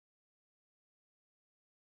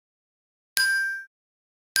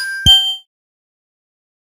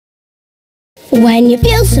When you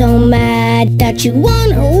feel so mad that you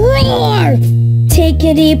wanna roar, take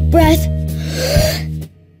a deep breath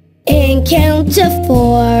and count to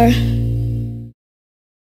 4.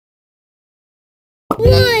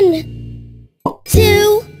 1,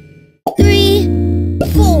 2, 3,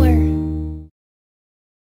 4.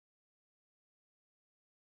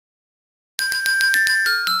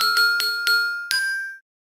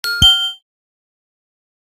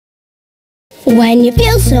 When you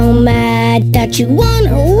feel so mad that you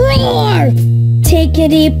wanna roar, take a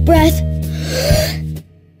deep breath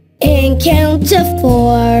and count to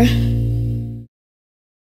 4.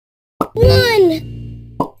 1,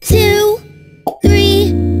 2,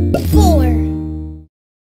 3, 4.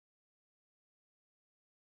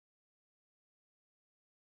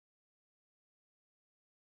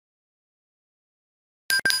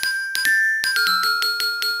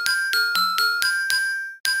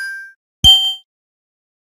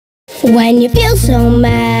 When you feel so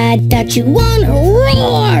mad that you wanna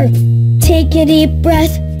roar, take a deep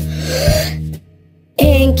breath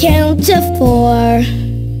and count to 4.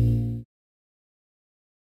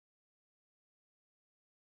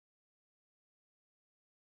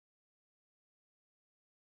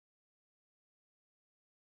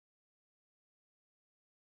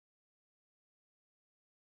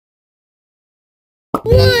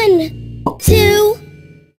 1, 2,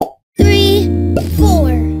 3,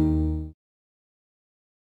 4.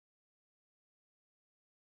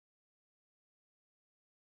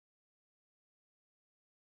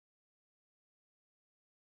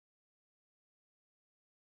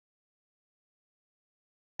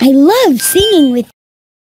 I love singing with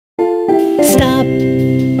you. Stop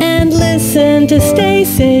and listen to stay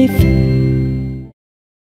safe.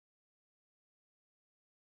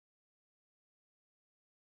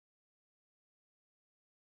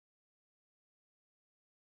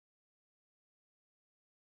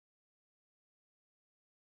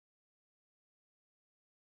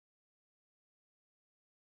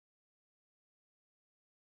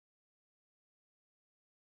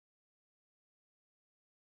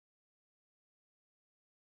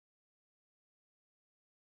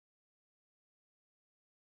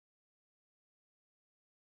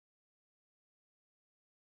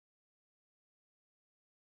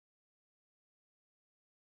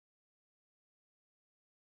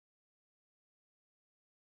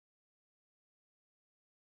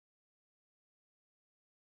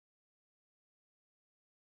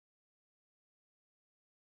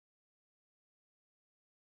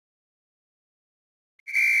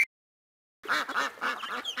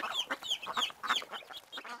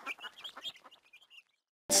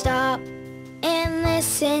 Stop and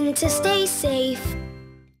listen to stay safe.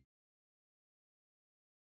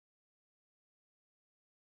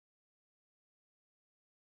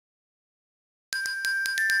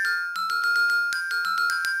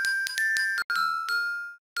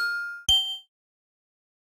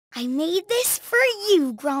 I made this for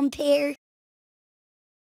you, Grandpère.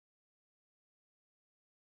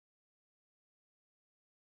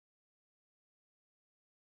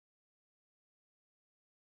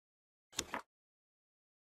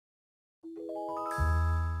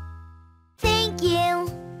 Thank you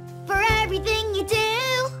for everything you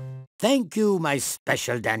do. Thank you, my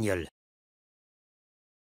special Daniel.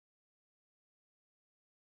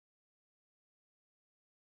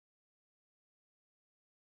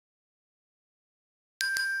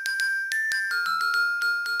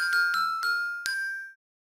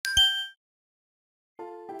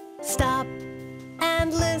 Stop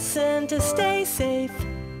and listen to stay safe.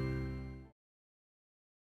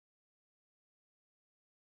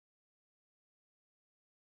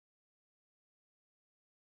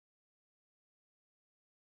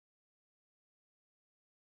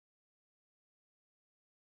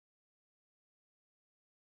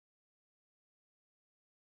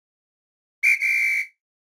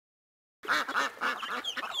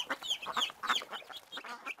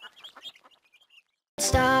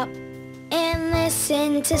 Stop and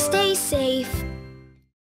listen to stay safe.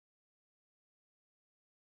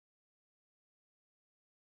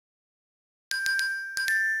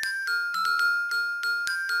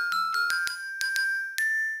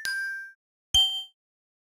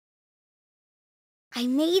 I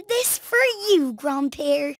made this for you,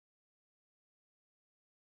 Grandpère.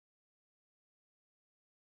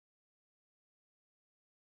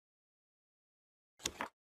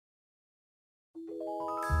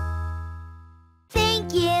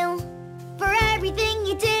 Thank you for everything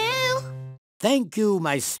you do. Thank you,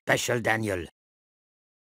 my special Daniel.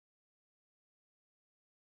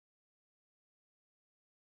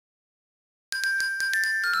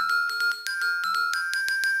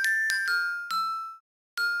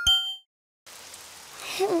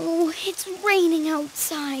 Oh, it's raining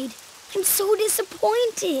outside. I'm so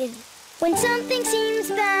disappointed. When something seems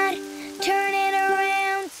bad, turn it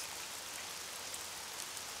around.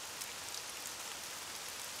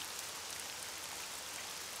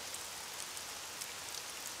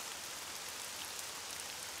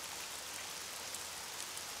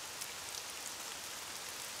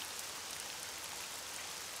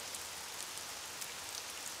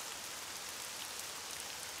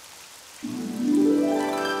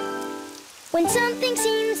 When something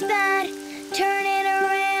seems bad, turn it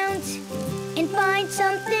around and find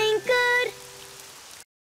something good.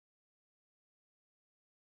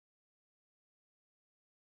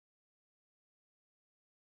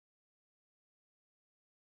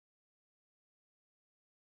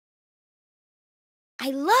 I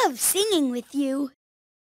love singing with you.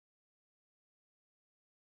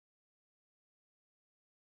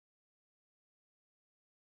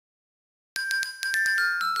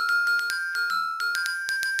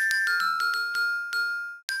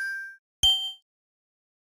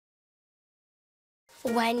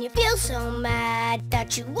 When you feel so mad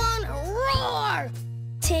that you want to roar,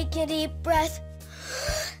 take a deep breath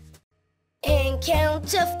and count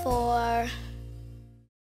to 4.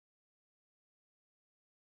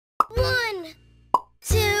 1,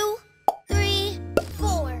 2, 3,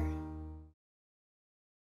 4.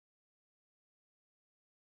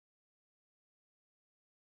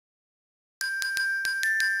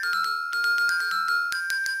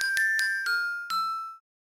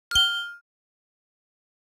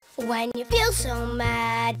 When you feel so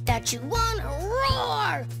mad that you want to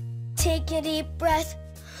roar, take a deep breath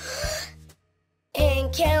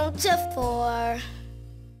and count to 4.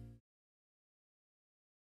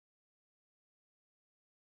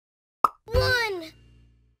 1,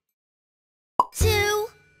 2,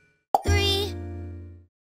 3,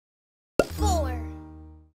 4.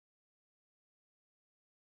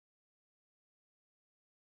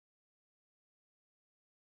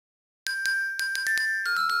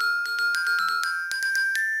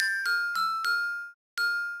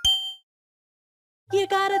 You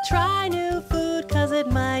gotta try new food 'cause it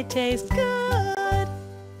might taste good.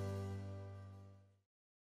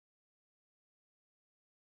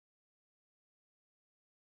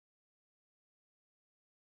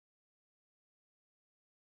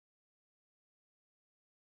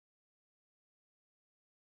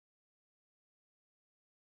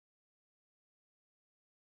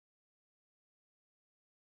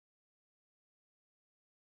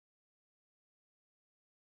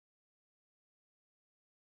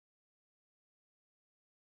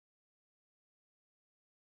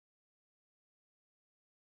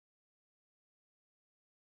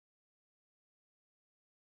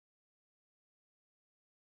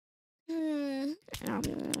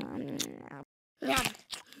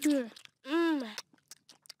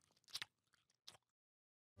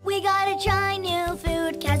 We gotta try new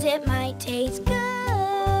food 'cause it might taste good.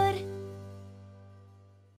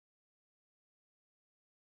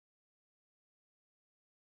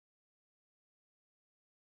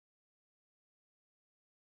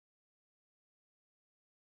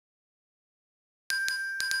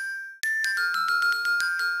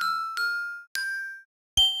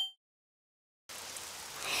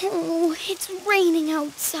 Oh, it's raining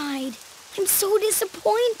outside. I'm so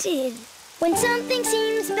disappointed. When something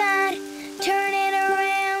seems bad, turn it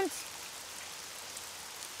around.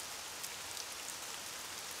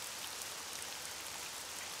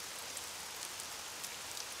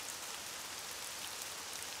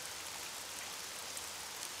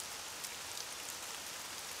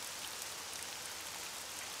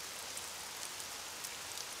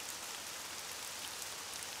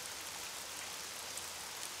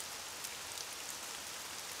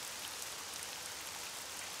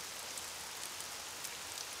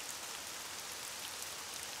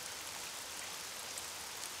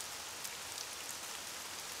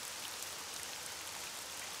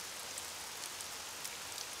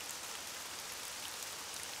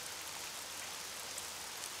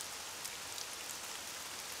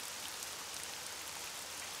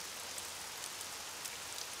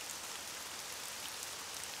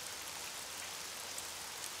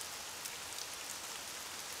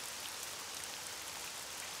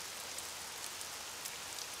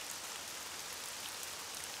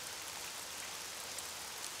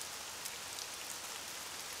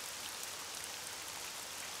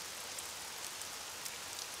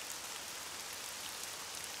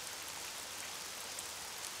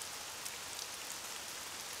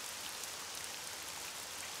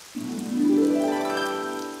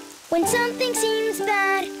 When something seems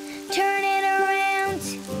bad, turn it around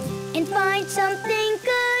and find something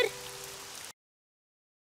good.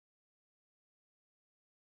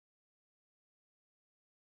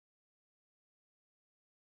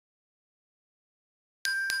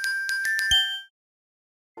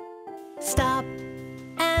 Stop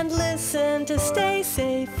and listen to stay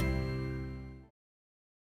safe.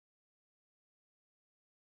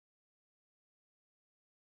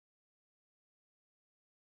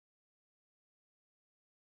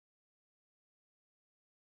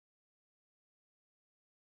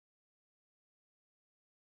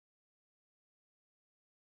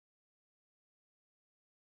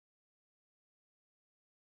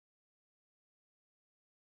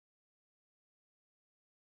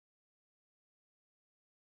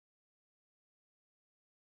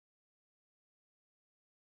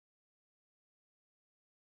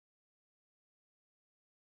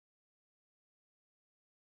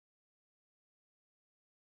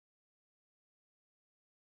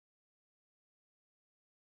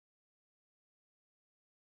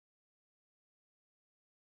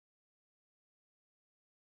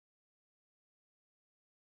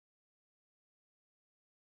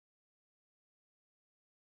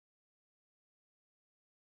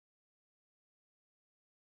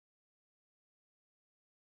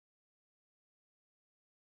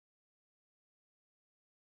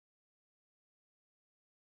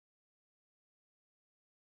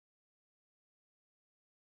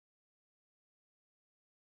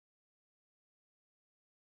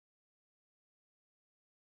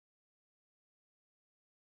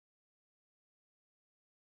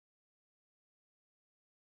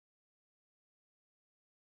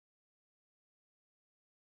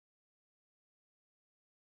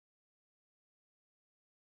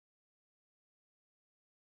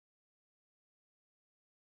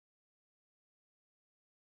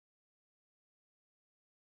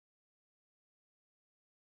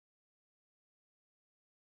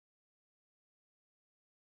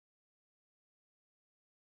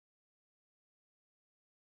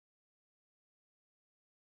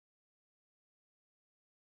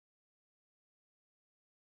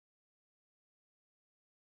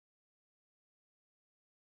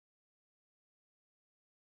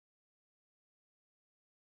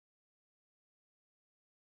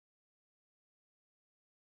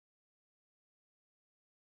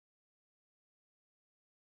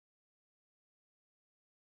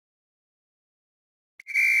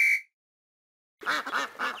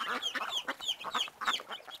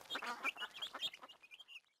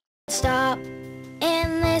 Stop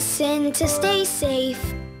and listen to stay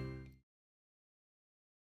safe.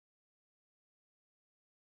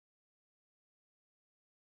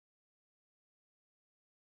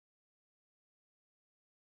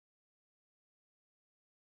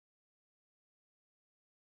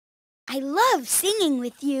 I love singing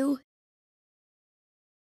with you.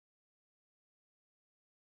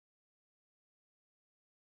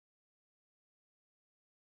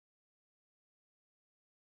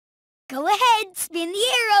 Go ahead, spin the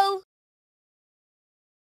arrow.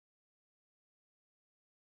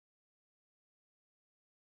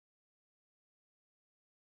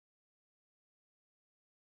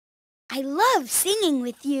 I love singing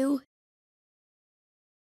with you.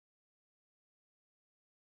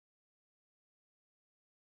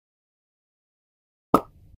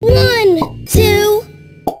 One, two,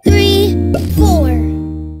 three, four.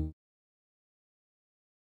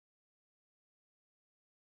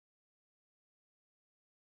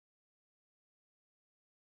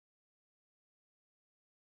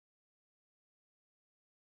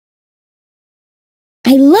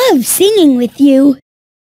 I love singing with you.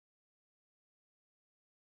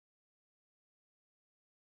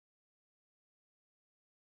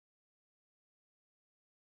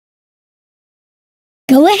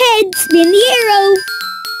 Go ahead, spin the arrow.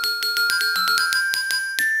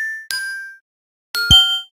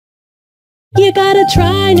 You gotta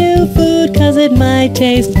try new food 'cause it might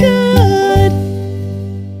taste good.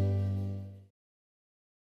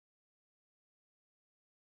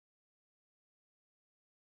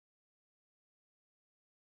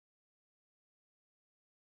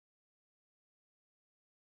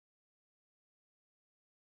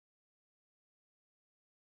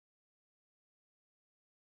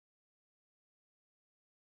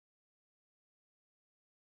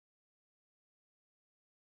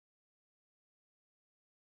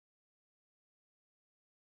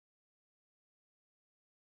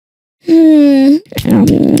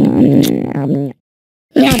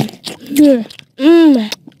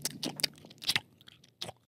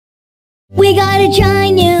 We gotta try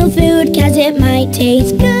new food 'cause it might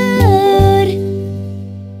taste good.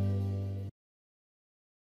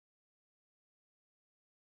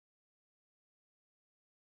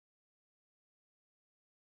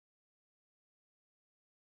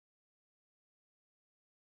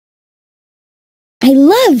 I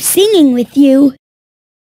love singing with you.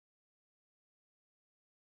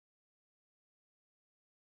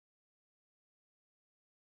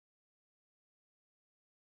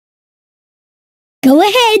 Go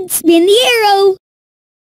ahead, spin the arrow.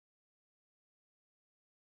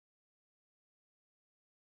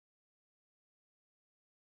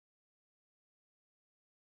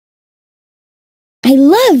 I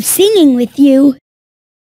love singing with you.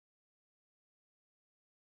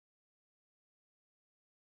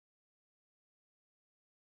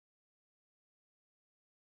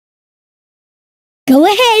 Go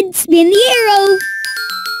ahead, spin the arrow.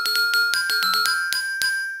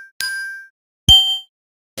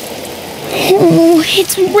 Oh,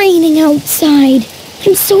 it's raining outside.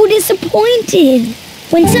 I'm so disappointed.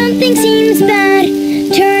 When something seems bad,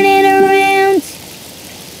 turn it around.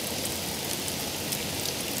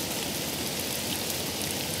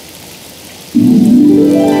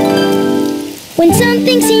 When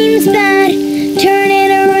something seems bad, turn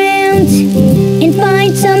it around and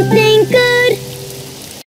find something good.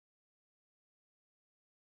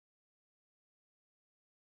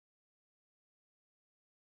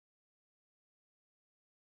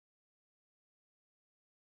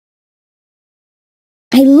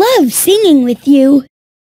 I love singing with you.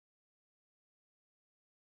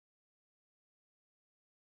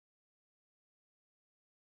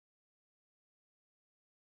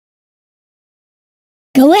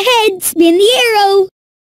 Go ahead, spin the arrow.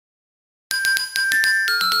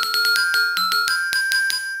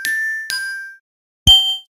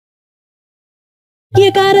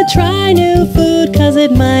 You gotta try new food 'cause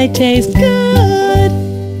it might taste good.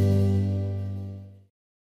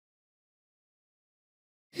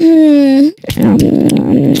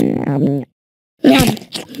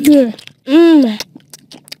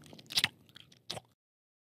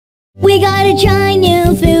 We gotta try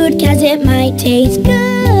new food 'cause it might taste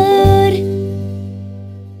good.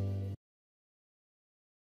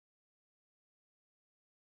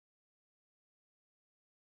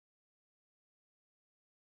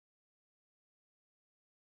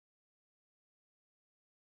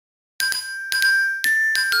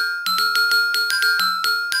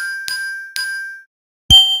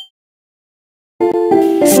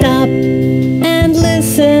 Stop and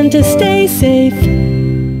listen to stay safe.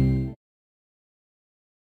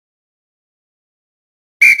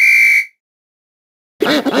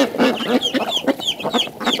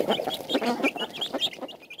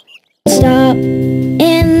 Stop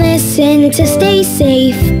and listen to stay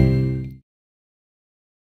safe.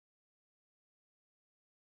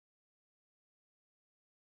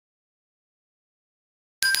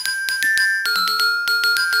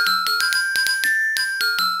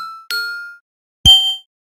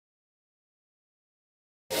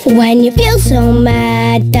 When you feel so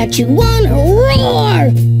mad that you wanna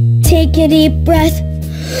roar, take a deep breath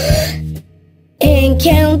and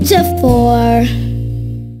count to 4.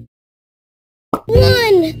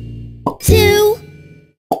 1, 2,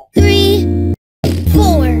 3,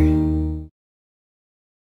 4.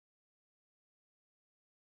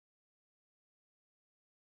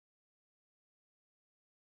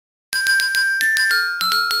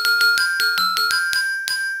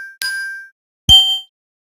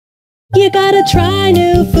 You gotta try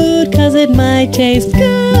new food 'cause it might taste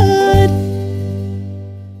good.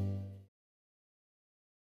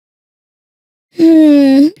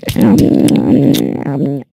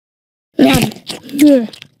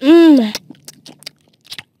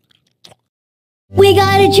 We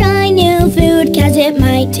gotta try new food 'cause it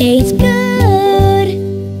might taste good.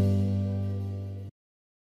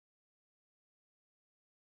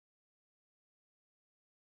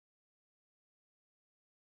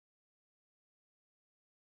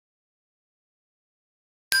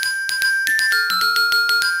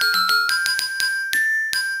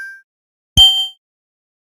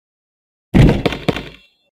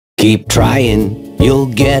 Keep trying, you'll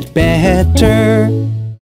get better.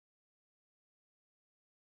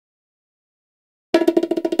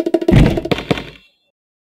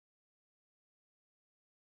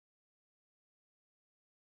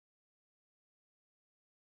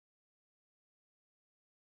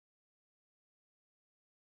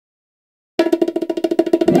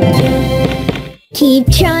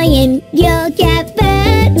 Keep trying, you'll get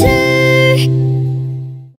better.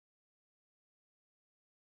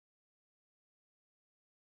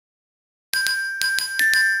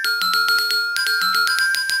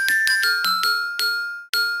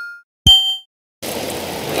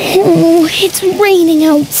 Oh, it's raining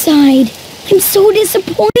outside. I'm so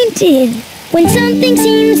disappointed. When something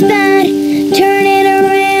seems bad, turn it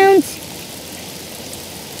around.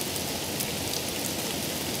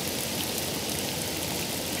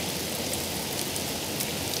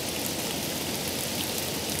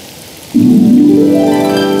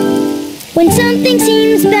 When something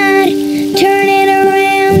seems bad, turn it around.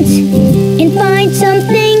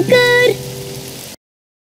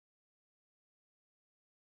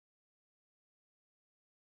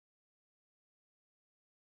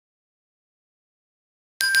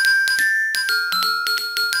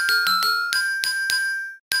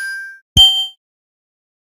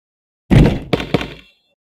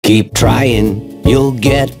 Keep trying, you'll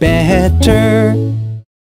get better.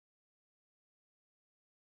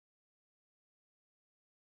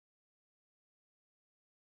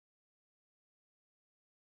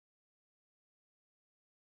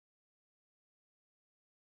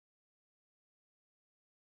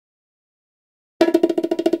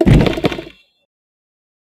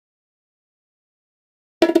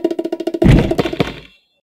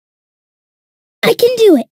 I can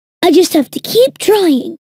do it. I just have to keep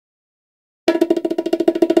trying.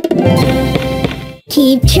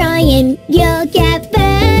 Keep trying, you'll get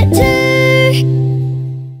better.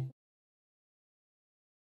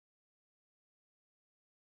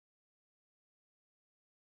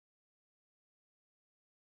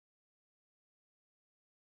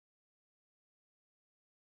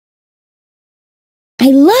 I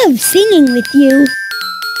love singing with you.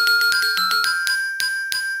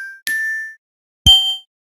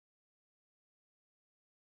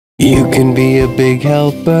 You can be a big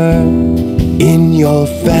helper in your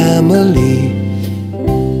family.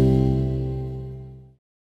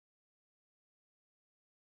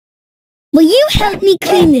 Will you help me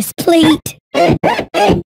clean this plate? You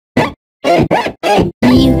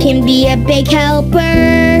can be a big helper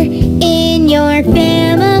in your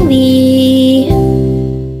family.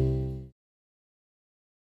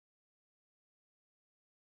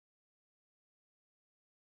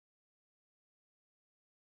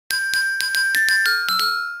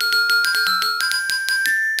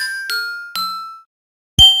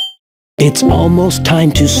 It's almost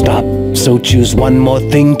time to stop, so choose one more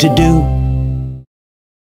thing to do.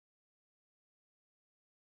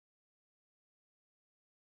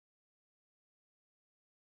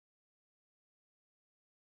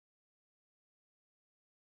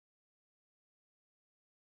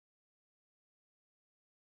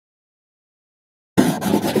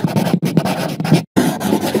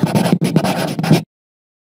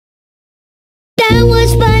 That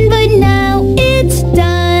was fun, but now it's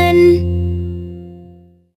done.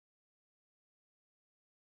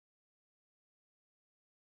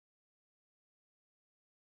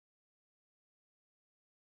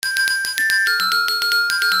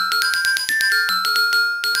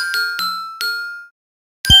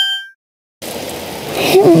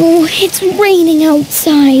 Oh, it's raining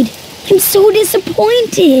outside. I'm so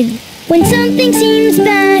disappointed. When something seems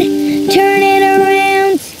bad, turn it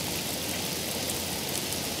around.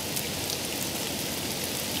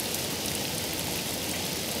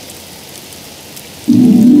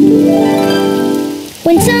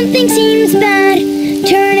 When something seems bad,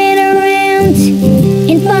 turn it around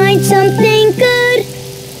and find something good.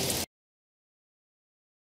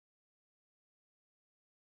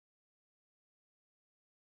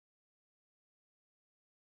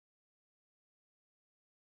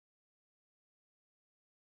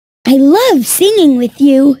 I love singing with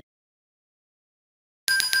you.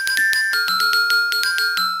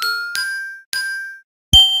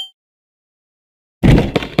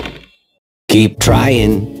 Keep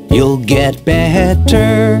trying, you'll get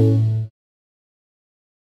better.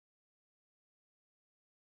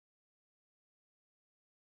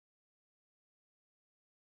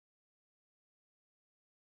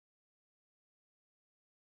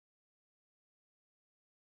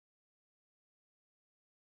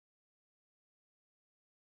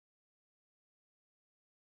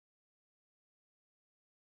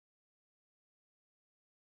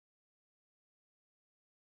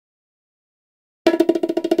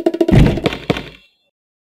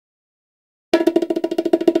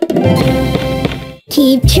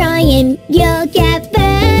 Keep trying, you'll get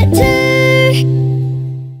better.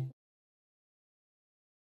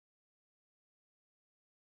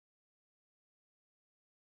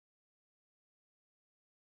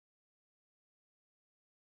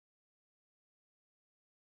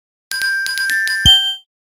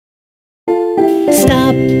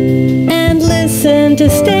 Stop and listen to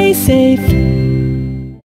stay safe.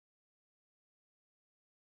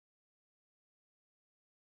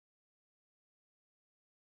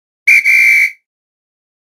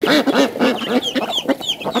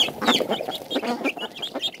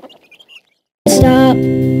 Stop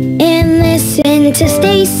and listen to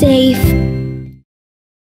stay safe.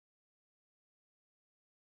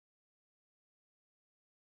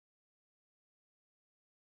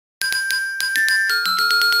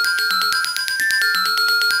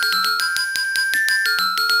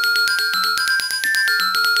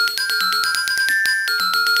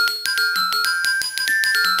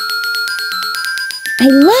 I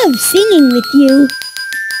love singing with you.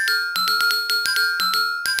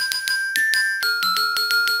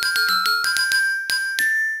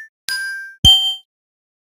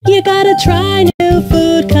 You gotta try new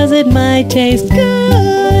food 'cause it might taste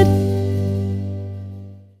good.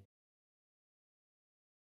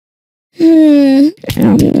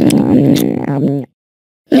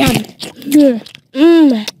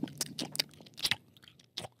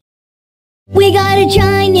 We gotta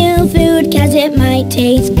try new food 'cause it might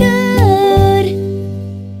taste good.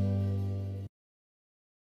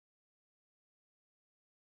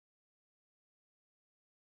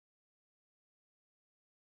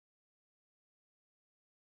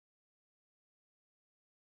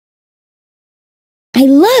 I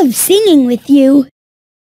love singing with you.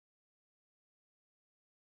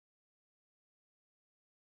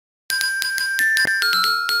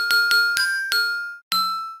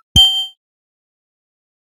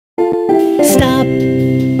 Stop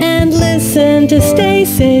and listen to stay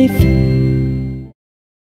safe.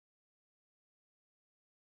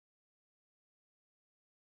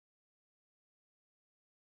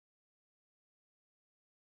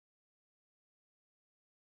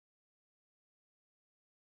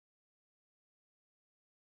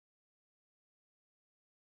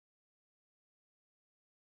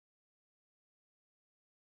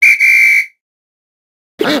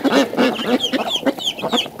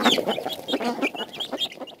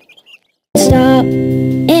 Stop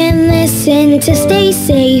and listen to stay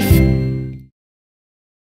safe.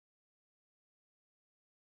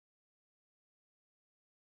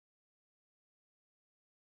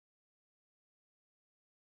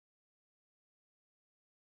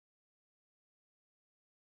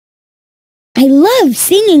 I love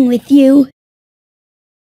singing with you.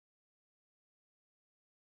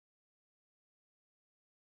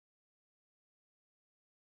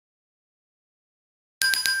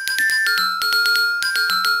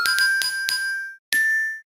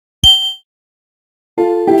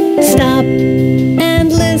 Stop and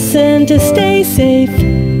listen to stay safe.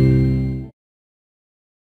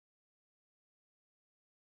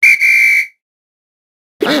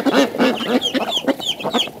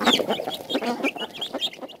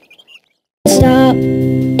 Stop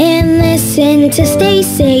and listen to stay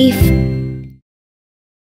safe.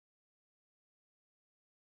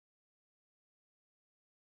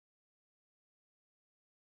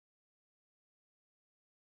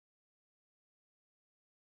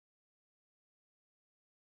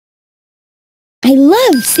 I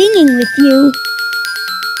love singing with you.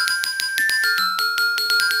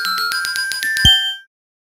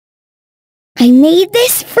 I made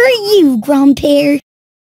this for you, Grandpère.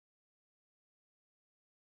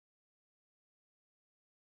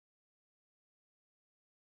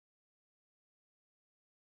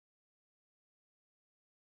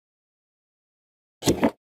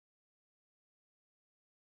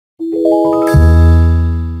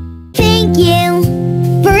 Thank you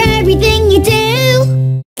for everything you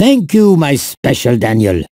do. Thank you, my special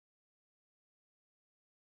Daniel.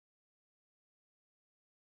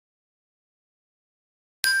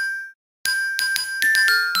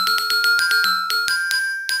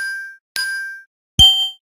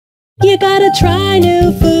 You gotta try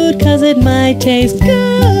new food 'cause it might taste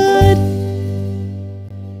good.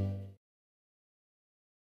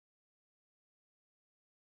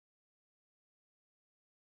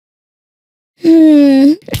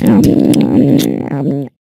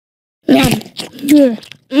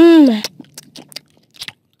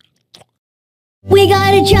 We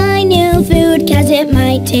gotta try new food 'cause it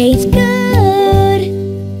might taste good.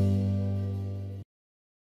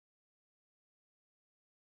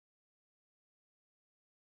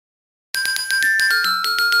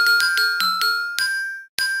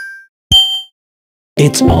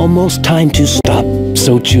 It's almost time to stop,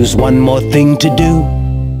 so choose one more thing to do.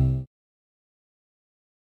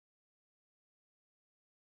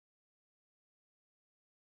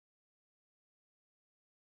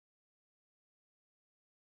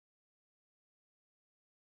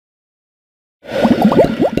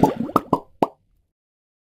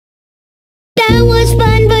 That was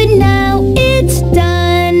fun, but now it's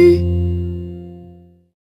done.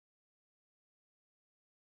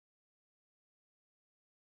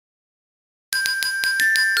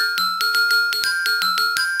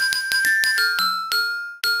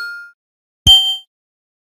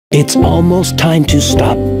 It's almost time to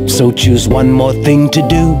stop, so choose one more thing to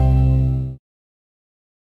do.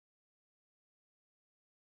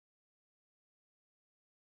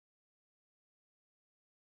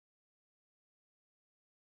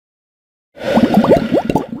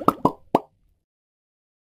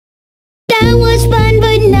 That was fun,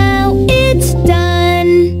 but now it's done.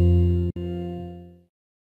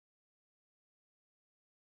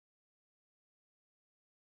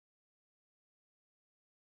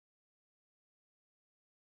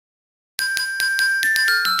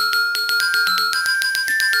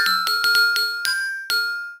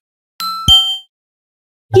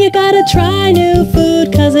 You gotta try new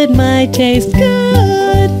food 'cause it might taste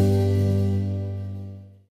good.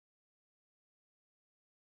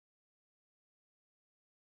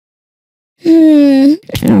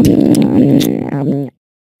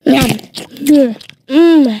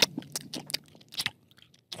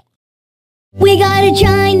 We gotta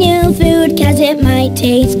try new food 'cause it might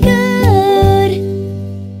taste good.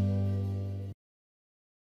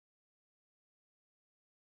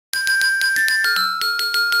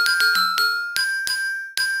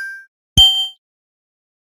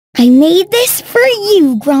 I made this for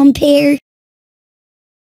you, Grandpère.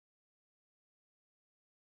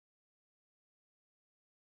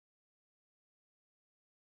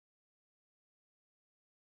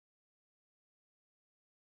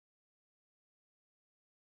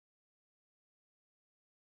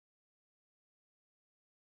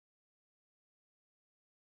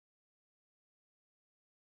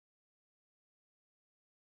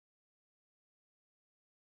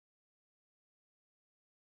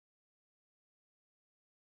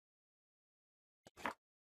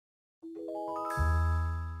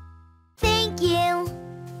 Thank you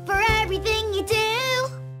for everything you do.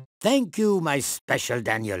 Thank you, my special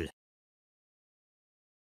Daniel.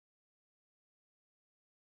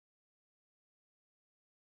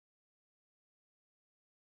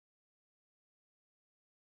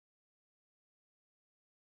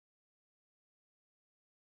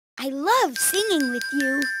 I love singing with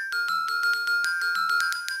you.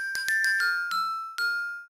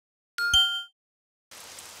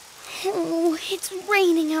 Oh, it's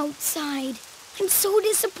raining outside. I'm so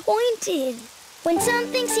disappointed. When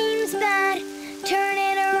something seems bad, turn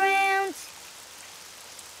it around.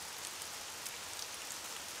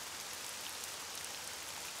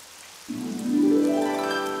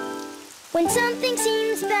 When something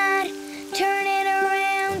seems bad, turn it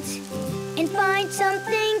around and find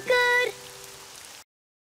something good.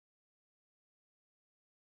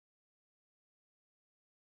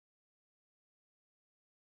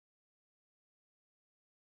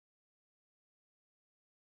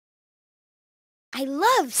 I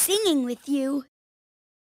love singing with you.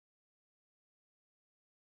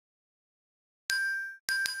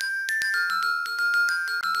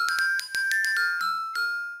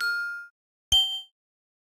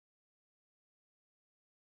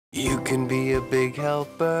 You can be a big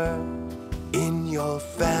helper in your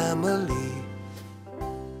family.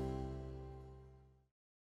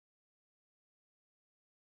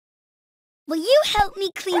 Will you help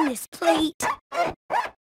me clean this plate?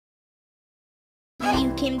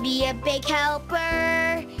 You can be a big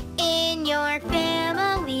helper in your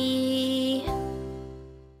family.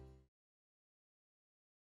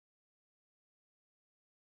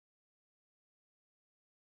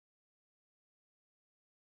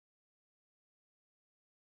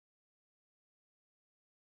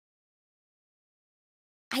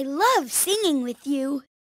 I love singing with you.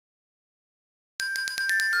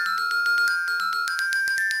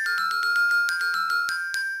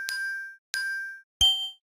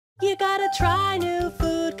 You gotta try new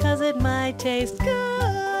food 'cause it might taste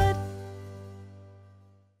good.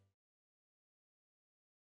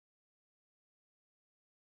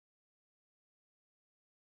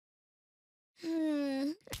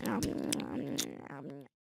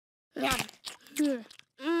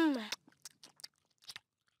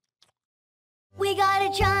 We gotta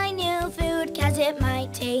try new food 'cause it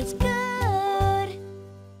might taste good.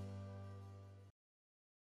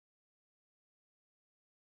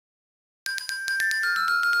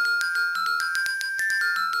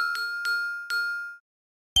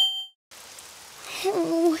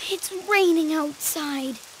 Oh, it's raining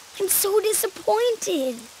outside. I'm so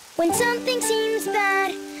disappointed. When something seems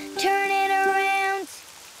bad, turn it around.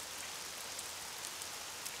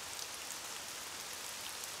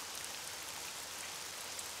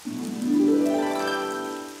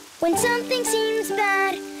 When something seems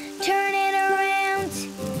bad, turn it around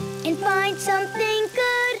and find something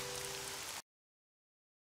good.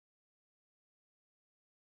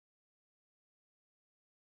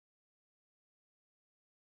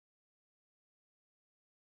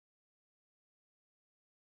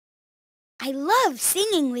 I love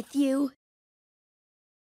singing with you.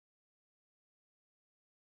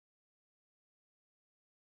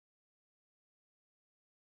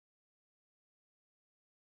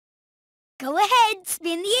 Go ahead,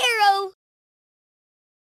 spin the arrow.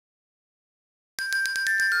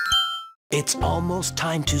 It's almost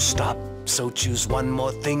time to stop, so choose one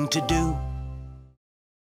more thing to do.